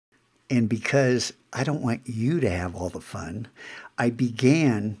And because I don't want you to have all the fun, I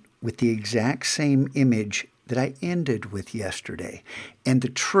began with the exact same image that I ended with yesterday. And the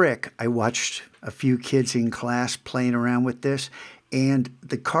trick, I watched a few kids in class playing around with this, and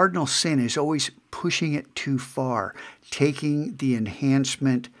the cardinal sin is always pushing it too far, taking the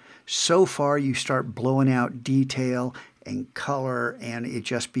enhancement so far you start blowing out detail and color, and it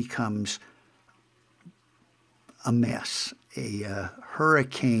just becomes a mess, a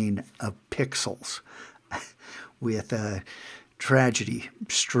hurricane of pixels with tragedy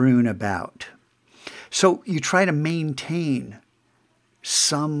strewn about. So you try to maintain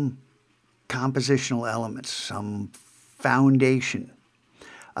some compositional elements, some foundation,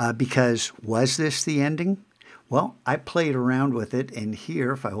 because was this the ending? Well, I played around with it, and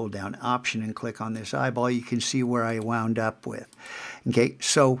here, if I hold down Option and click on this eyeball, you can see where I wound up with. Okay,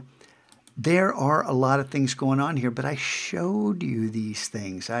 so there are a lot of things going on here, but I showed you these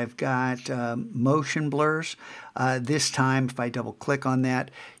things. I've got motion blurs. This time, if I double click on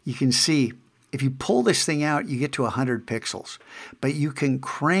that, you can see if you pull this thing out, you get to 100 pixels, but you can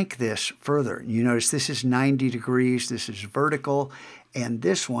crank this further. You notice this is 90 degrees, this is vertical, and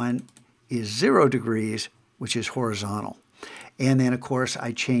this one is 0 degrees, which is horizontal. And then, of course,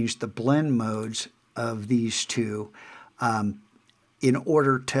 I changed the blend modes of these two in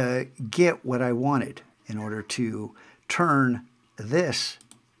order to get what I wanted, in order to turn this,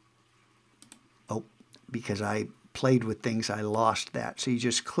 because I played with things, I lost that. So you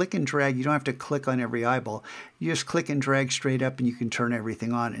just click and drag. You don't have to click on every eyeball. You just click and drag straight up and you can turn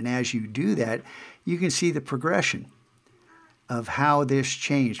everything on. And as you do that, you can see the progression of how this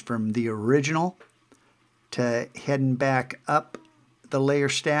changed from the original to heading back up the layer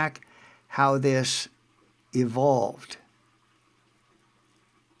stack, how this evolved.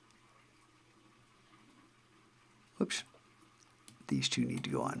 Oops, these two need to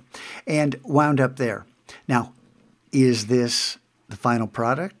go on. And wound up there. Now, is this the final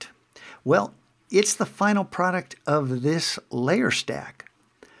product? Well, it's the final product of this layer stack.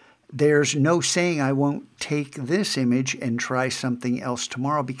 There's no saying I won't take this image and try something else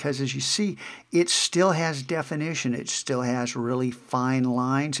tomorrow, because as you see, it still has definition. It still has really fine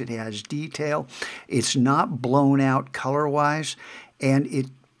lines. It has detail. It's not blown out color-wise, and it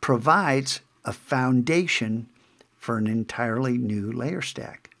provides a foundation for an entirely new layer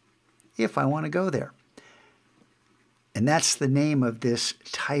stack, if I want to go there. And that's the name of this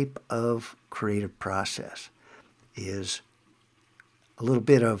type of creative process, is a little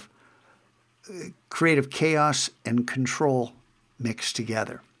bit of creative chaos and control mixed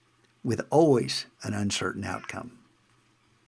together with always an uncertain outcome.